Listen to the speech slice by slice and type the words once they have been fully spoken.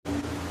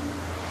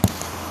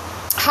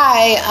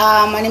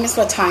Hi, my name is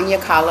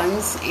Latanya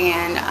Collins,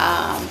 and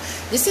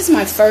this is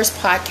my first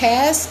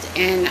podcast,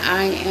 and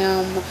I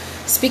am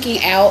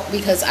speaking out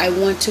because I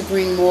want to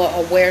bring more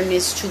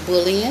awareness to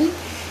bullying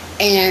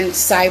and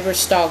cyber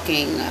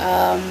stalking,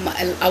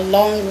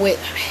 along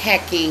with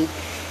hacking.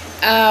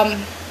 I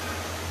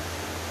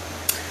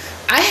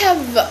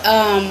have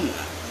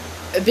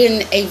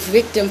been a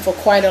victim for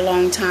quite a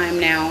long time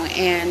now,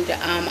 and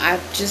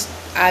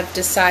I've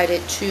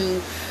decided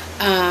to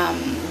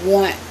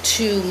want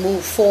to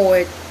move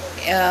forward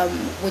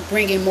with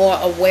bringing more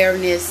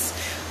awareness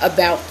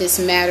about this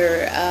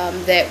matter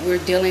that we're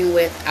dealing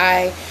with.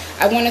 I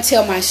want to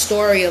tell my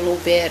story a little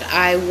bit.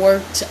 I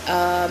worked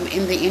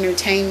in the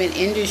entertainment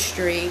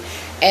industry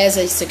as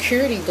a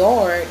security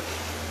guard,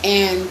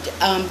 and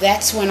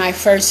that's when I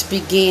first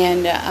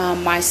began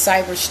my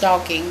cyber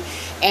stalking.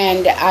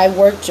 And I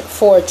worked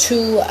for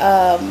two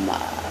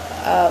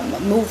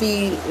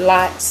movie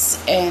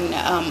lots and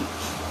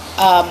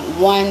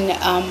one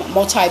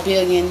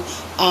multi-billion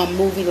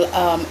movie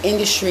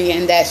industry,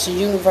 and that's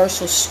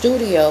Universal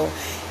Studio.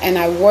 And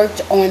I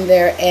worked on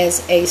there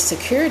as a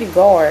security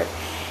guard.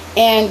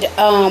 And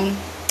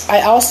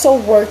I also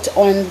worked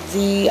on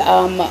the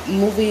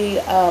movie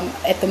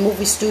at the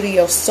movie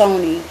studio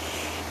Sony.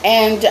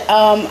 And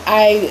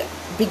I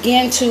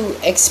began to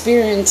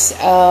experience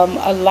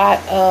a lot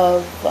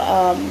of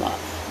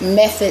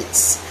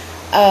methods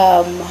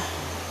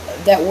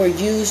that were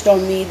used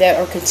on me, that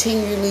are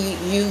continually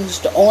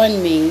used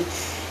on me.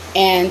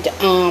 And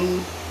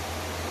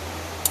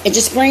it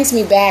just brings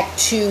me back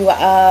to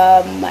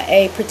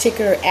a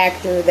particular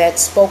actor that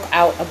spoke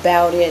out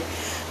about it,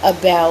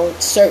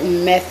 about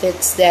certain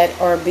methods that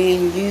are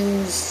being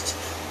used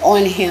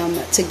on him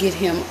to get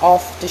him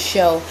off the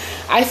show.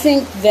 I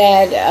think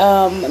that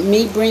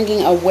me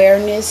bringing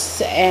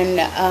awareness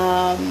and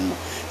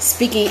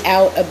speaking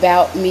out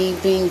about me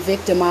being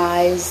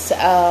victimized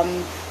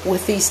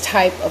with these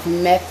type of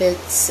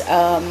methods,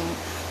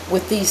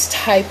 with these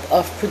type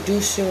of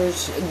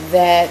producers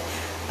that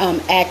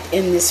act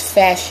in this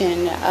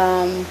fashion,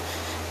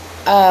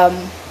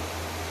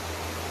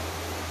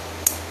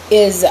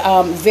 is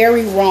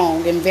very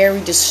wrong and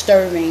very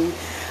disturbing.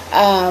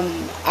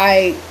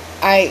 I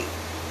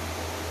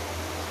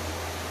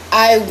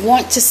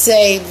want to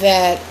say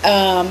that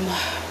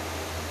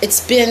it's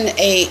been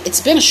a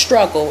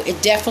struggle.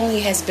 It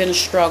definitely has been a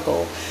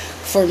struggle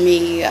for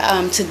me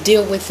to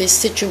deal with this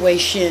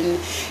situation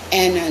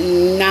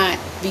and not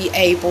be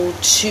able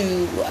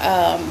to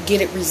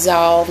get it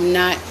resolved,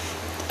 not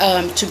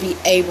to be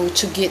able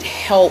to get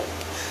help.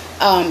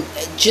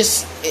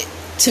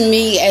 To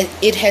me,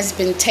 it has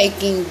been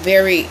taking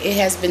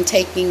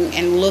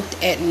and looked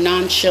at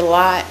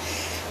nonchalant,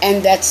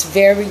 and that's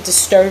very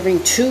disturbing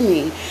to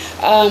me.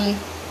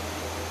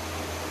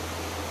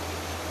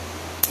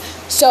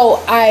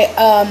 So I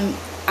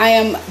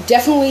am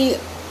definitely,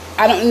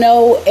 I don't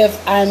know if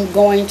I'm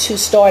going to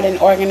start an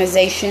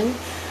organization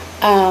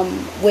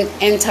with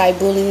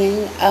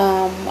anti-bullying,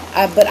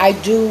 but I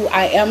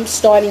am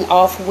starting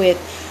off with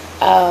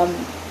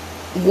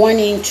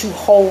wanting to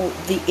hold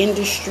the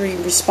industry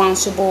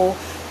responsible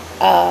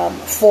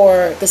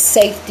for the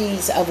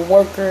safeties of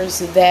workers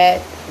that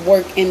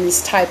work in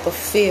this type of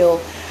field.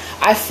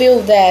 I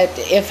feel that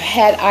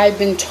had I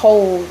been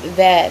told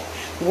that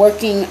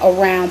working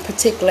around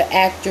particular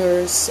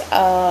actors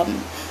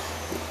and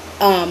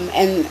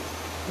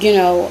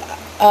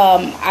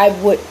I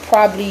would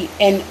probably,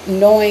 and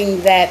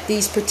knowing that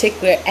these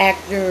particular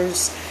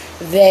actors,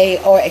 they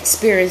are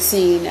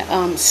experiencing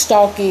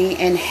stalking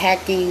and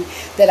hacking,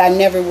 that I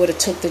never would have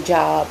took the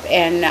job,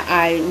 and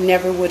I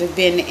never would have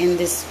been in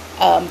this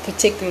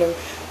particular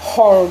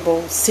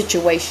horrible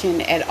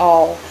situation at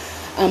all.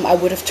 I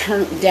would have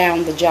turned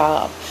down the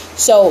job.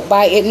 So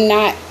by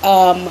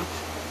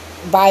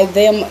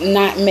them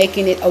not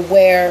making it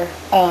aware,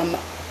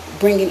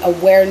 bringing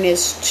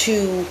awareness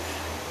to,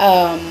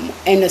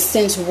 in a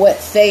sense, what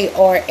they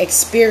are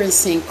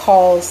experiencing,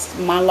 caused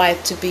my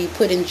life to be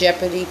put in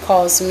jeopardy,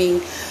 caused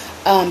me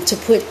to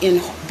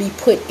be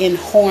put in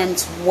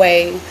harm's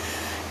way,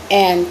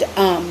 and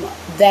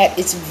that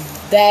is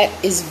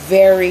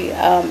very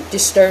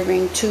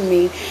disturbing to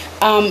me.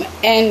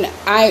 And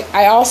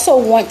I also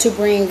want to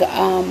bring,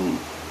 I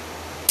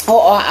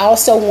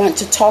also want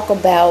to talk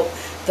about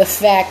the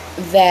fact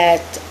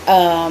that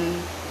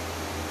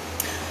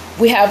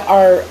we have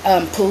our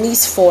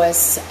police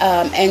force,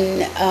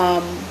 and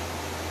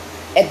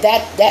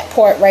that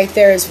part right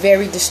there is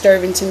very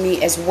disturbing to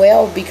me as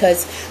well,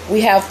 because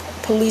we have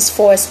police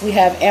force, we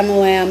have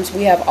MLMs,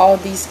 we have all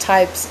these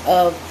types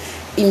of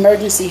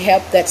emergency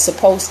help that's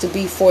supposed to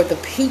be for the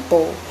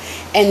people,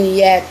 and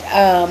yet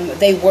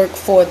they work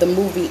for the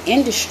movie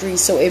industry,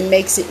 so it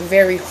makes it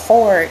very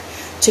hard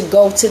to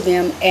go to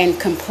them and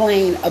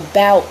complain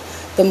about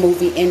the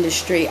movie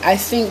industry. I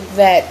think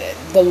that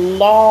the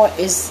law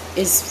is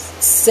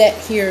set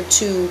here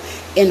to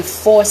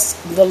enforce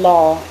the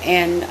law,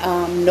 and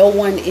no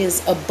one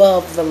is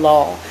above the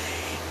law.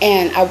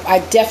 And I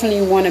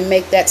definitely want to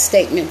make that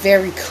statement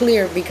very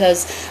clear,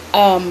 because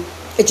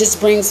it just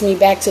brings me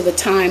back to the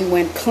time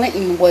when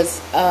Clinton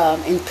was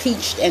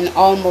impeached and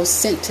almost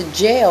sent to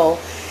jail.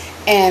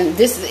 And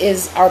this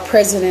is our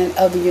president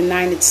of the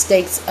United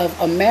States of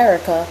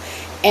America.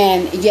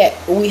 And yet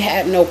we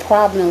had no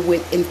problem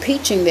with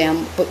impeaching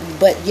them,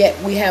 but yet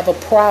we have a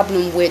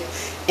problem with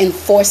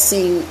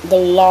enforcing the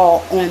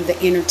law on the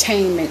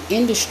entertainment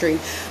industry.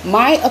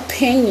 My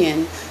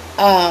opinion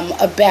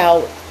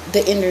about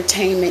the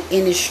entertainment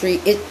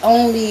industry, it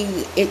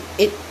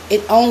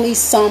only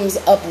sums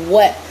up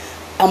what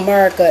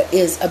America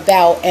is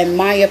about, and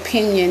my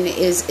opinion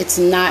is it's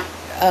not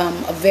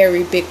a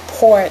very big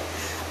part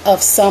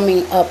of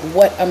summing up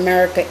what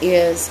America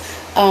is.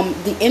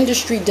 The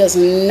industry does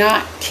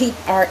not keep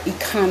our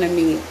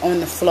economy on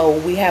the flow.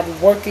 We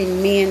have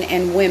working men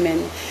and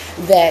women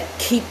that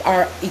keep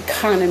our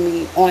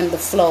economy on the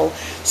flow.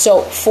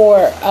 So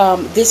for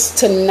this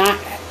to not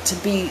to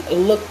be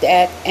looked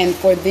at, and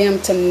for them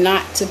to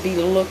not to be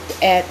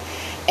looked at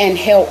and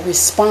held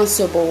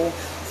responsible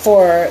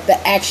for the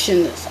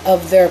actions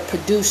of their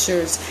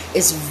producers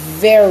is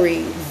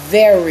very,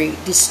 very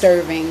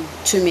disturbing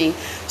to me.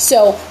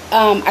 So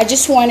I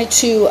just wanted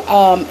to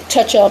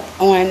touch up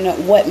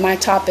on what my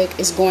topic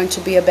is going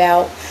to be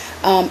about.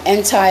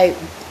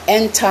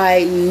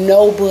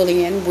 Anti-no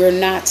bullying. We're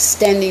not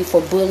standing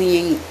for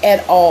bullying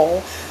at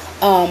all.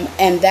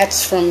 And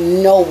that's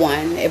from no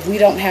one. If we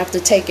don't have to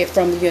take it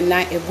from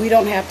if we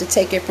don't have to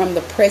take it from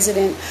the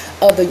president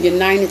of the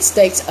United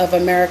States of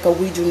America,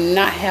 we do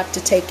not have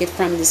to take it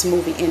from this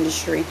movie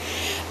industry.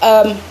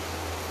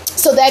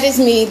 So that is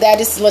me.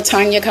 That is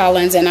LaTanya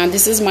Collins, and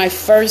this is my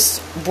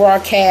first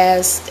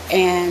broadcast.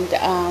 And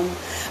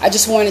I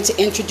just wanted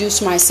to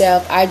introduce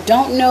myself. I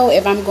don't know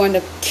if I'm going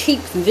to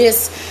keep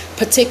this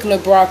particular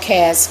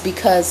broadcast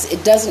because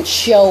it doesn't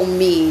show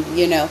me,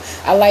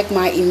 I like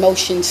my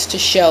emotions to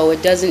show.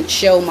 It doesn't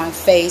show my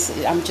face.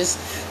 I'm just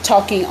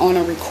talking on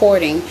a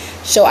recording.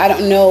 So I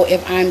don't know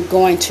if I'm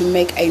going to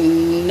make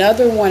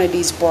another one of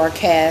these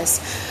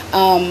broadcasts.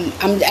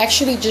 I'm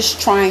actually just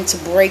trying to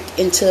break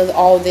into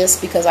all this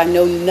because I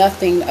know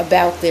nothing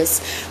about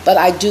this, but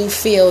I do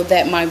feel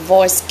that my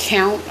voice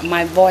count,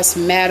 my voice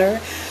matter.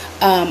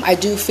 I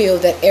do feel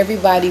that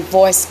everybody's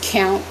voice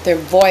count, their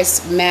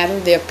voice matter,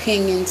 their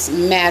opinions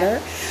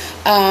matter.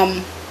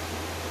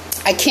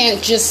 I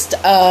can't just,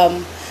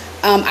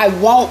 I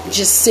won't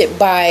just sit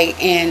by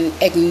and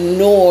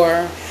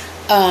ignore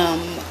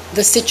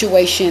the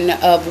situation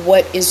of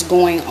what is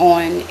going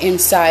on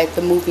inside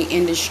the movie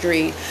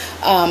industry.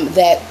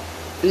 That,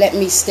 let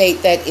me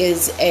state, that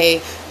is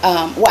a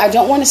well, I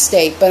don't want to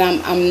state, but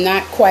I'm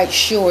not quite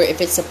sure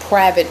if it's a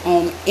private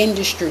owned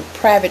industry,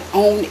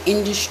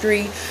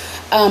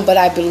 but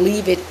I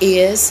believe it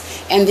is,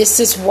 and this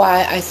is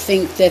why I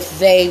think that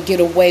they get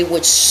away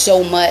with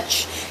so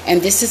much.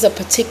 And this is a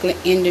particular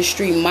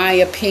industry, my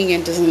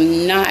opinion, does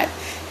not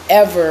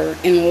ever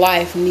in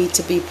life need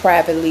to be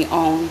privately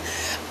owned.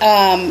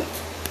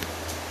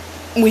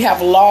 We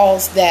have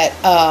laws that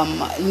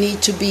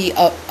need to be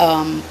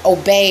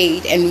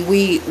obeyed, and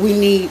we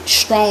need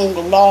strong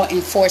law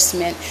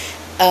enforcement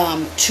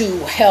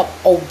to help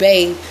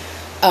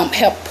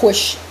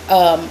push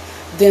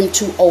them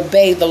to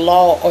obey the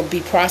law or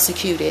be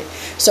prosecuted.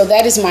 So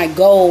that is my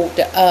goal,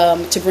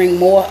 to bring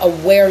more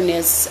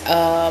awareness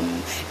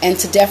and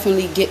to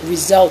definitely get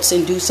results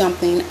and do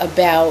something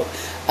about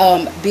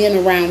being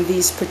around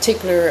these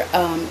particular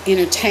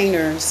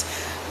entertainers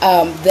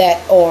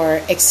that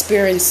are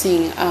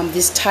experiencing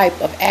this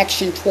type of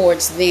action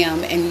towards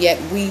them, and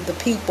yet we the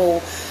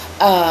people,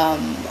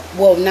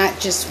 well, not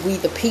just we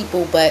the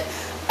people, but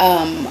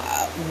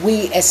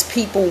we as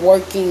people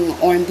working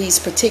on these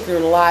particular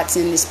lots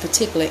in this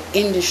particular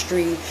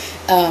industry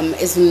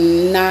is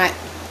not,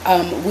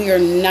 we are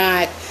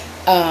not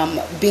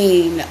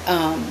being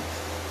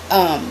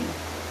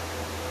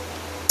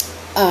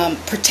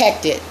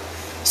protected.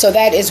 So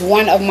that is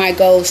one of my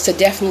goals, to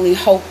definitely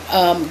hope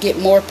get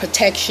more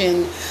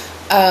protection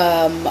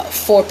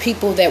for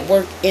people that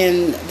work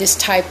in this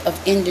type of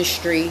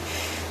industry,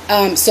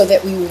 so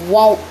that we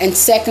won't. And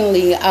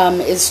secondly,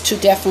 is to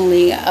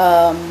definitely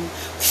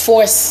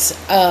force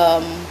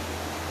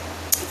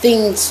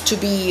things to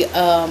be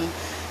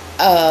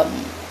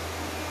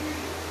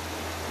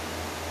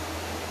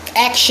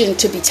action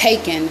to be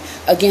taken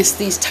against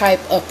these type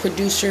of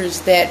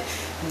producers that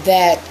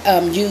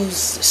use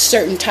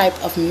certain type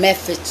of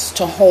methods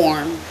to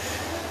harm.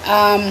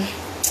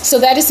 So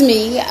that is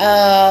me.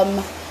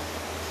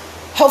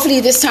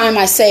 Hopefully this time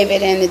I save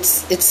it and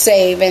it's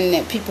saved, and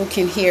that people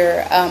can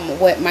hear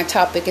what my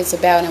topic is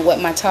about and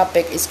what my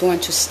topic is going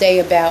to stay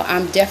about.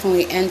 I'm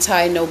definitely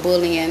anti-no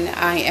bullying.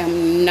 I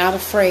am not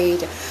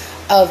afraid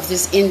of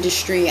this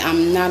industry.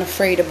 I'm not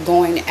afraid of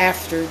going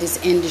after this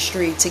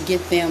industry to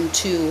get them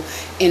to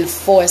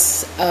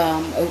enforce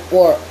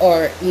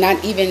or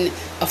not even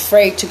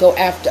afraid to go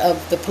after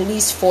of the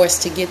police force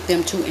to get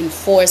them to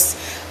enforce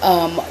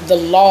the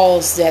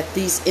laws that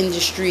these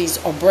industries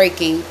are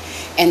breaking,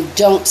 and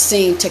don't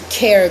seem to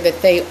care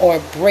that they are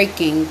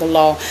breaking the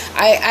law.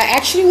 I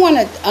actually want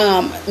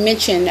to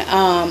mention,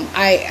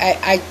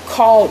 I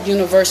called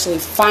Universal,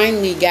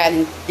 finally got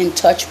in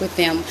touch with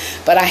them,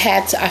 but I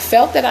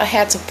felt that I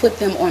had to put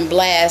them on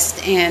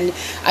blast, and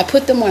I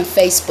put them on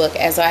Facebook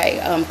as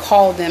I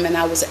called them, and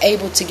I was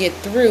able to get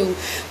through.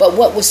 But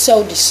what was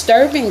so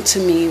disturbing to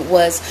me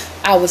was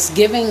I was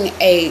giving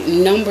a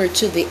number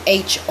to the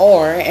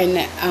HR, and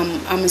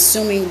I'm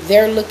assuming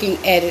they're looking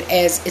at it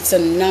as it's a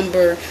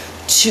number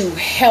to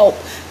help,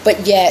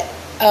 but yet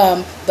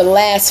the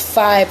last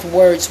 5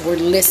 words were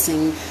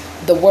listen,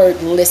 the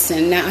word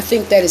listen. Now I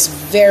think that is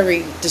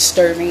very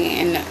disturbing,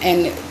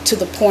 and to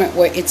the point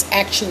where it's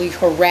actually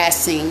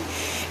harassing.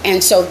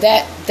 And so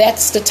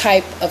that's the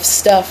type of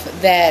stuff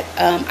that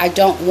I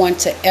don't want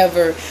to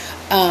ever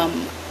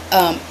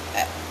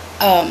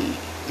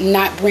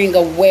not bring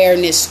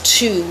awareness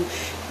to,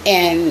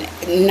 and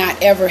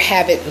not ever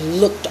have it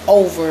looked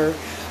over.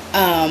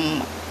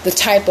 The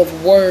type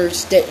of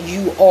words that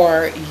you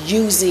are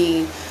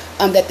using,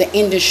 that the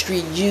industry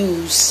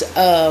use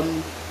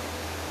to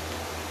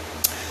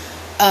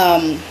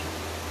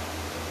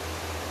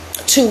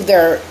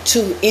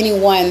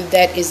anyone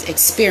that is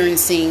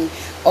experiencing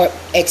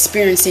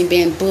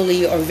being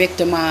bullied or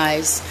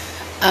victimized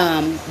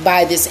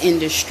by this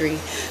industry.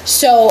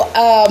 So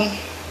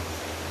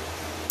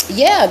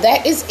yeah,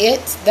 that is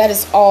it. That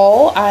is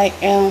all. I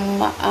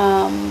am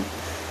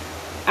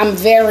I'm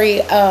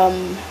very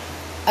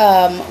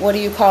what do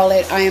you call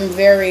it? I am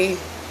very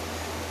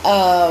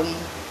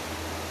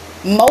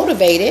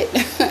motivated.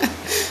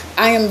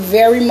 I am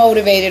very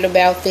motivated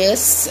about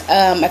this.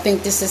 I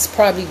think this is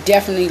probably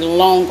definitely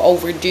long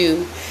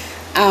overdue.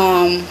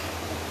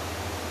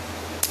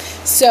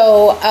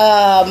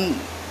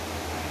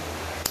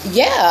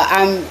 Yeah,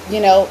 I'm,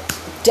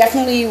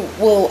 definitely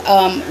will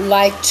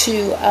like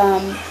to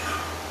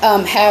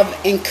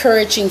have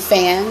encouraging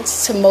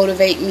fans to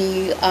motivate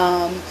me,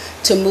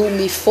 to move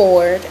me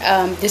forward.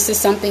 This is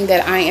something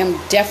that I am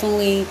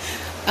definitely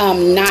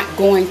not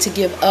going to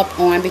give up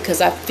on,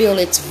 because I feel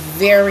it's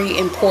very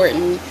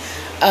important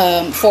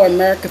for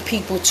American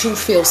people to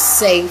feel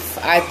safe.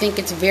 I think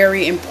it's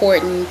very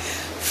important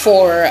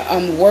for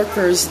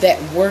workers that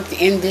work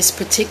in this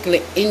particular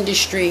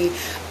industry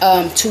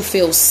to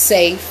feel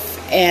safe,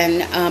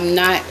 and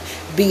not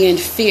be in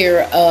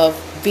fear of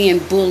being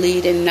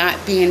bullied, and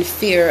not be in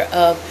fear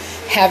of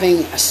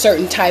having a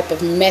certain type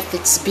of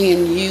methods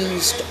being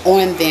used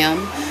on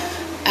them.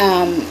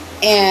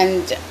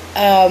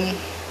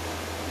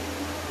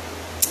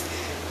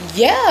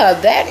 Yeah,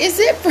 that is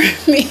it for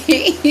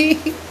me.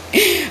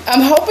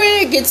 I'm hoping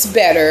it gets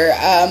better.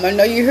 I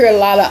know you hear a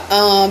lot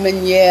of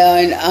and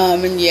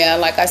yeah.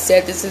 Like I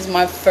said, this is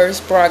my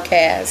first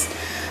broadcast.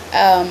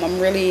 I'm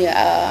really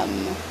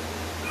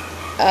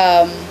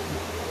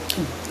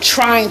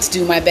trying to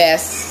do my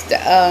best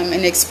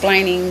in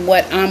explaining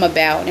what I'm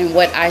about and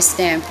what I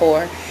stand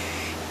for,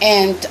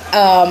 and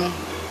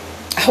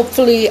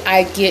hopefully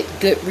I get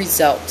good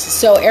results.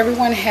 So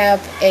everyone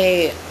have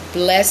a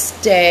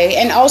blessed day.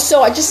 And also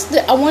I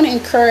want to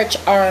encourage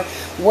our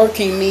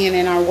working men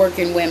and our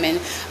working women,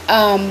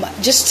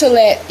 just to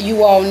let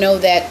you all know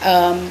that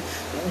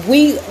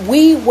we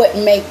what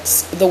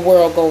makes the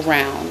world go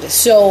round.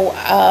 So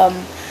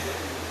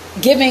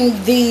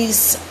giving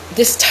this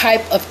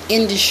type of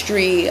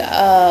industry,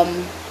 I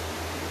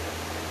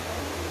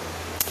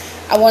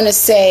want to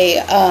say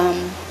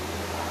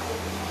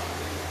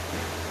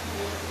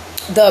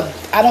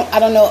I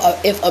don't know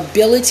if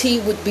ability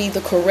would be the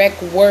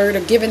correct word,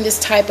 or given this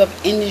type of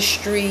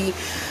industry,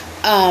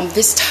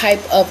 this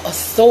type of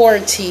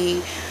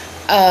authority,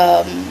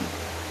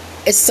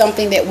 is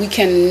something that we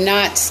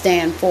cannot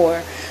stand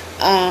for.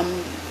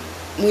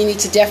 We need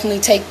to definitely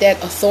take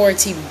that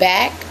authority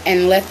back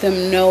and let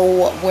them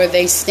know where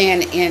they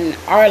stand in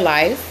our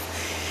life,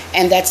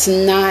 and that's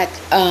not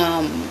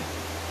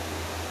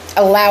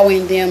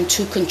allowing them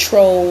to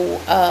control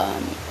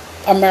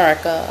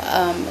America.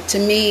 To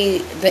me,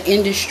 the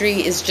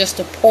industry is just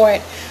a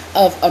part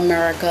of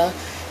America.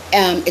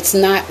 It's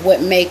not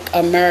what make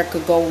America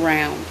go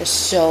round.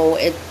 So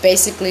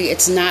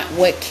it's not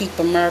what keep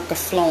America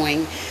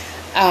flowing.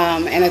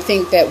 And I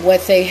think that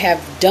what they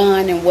have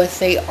done and what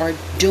they are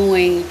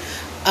doing,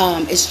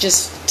 it's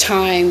just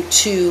time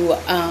to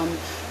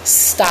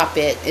stop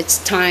it. It's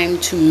time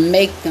to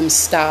make them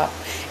stop.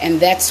 And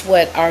that's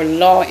what our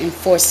law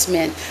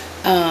enforcement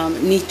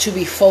need to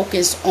be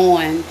focused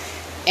on,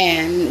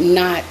 and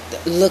not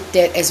looked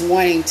at as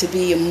wanting to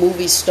be a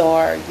movie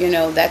star.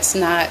 That's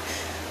not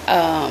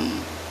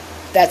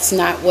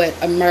what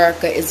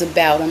America is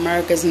about.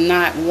 America is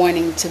not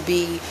wanting to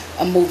be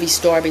a movie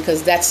star,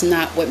 because that's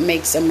not what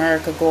makes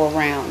America go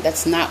around.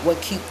 That's not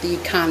what keeps the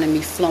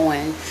economy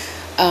flowing.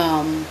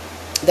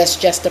 That's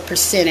just a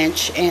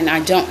percentage, and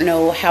I don't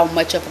know how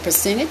much of a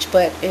percentage,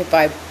 but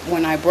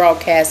when I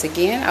broadcast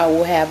again, I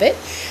will have it.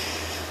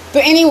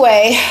 But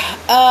anyway,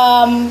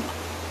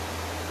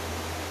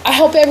 I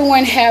hope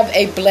everyone have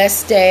a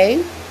blessed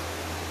day.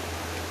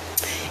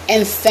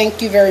 And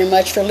thank you very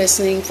much for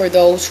listening. For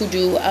those who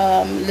do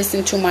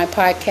listen to my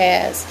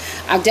podcast,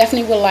 I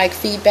definitely would like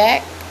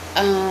feedback.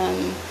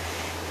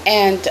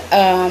 And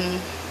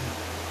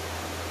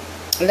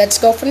let's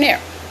go from there.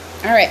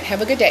 All right.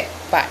 Have a good day.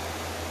 Bye.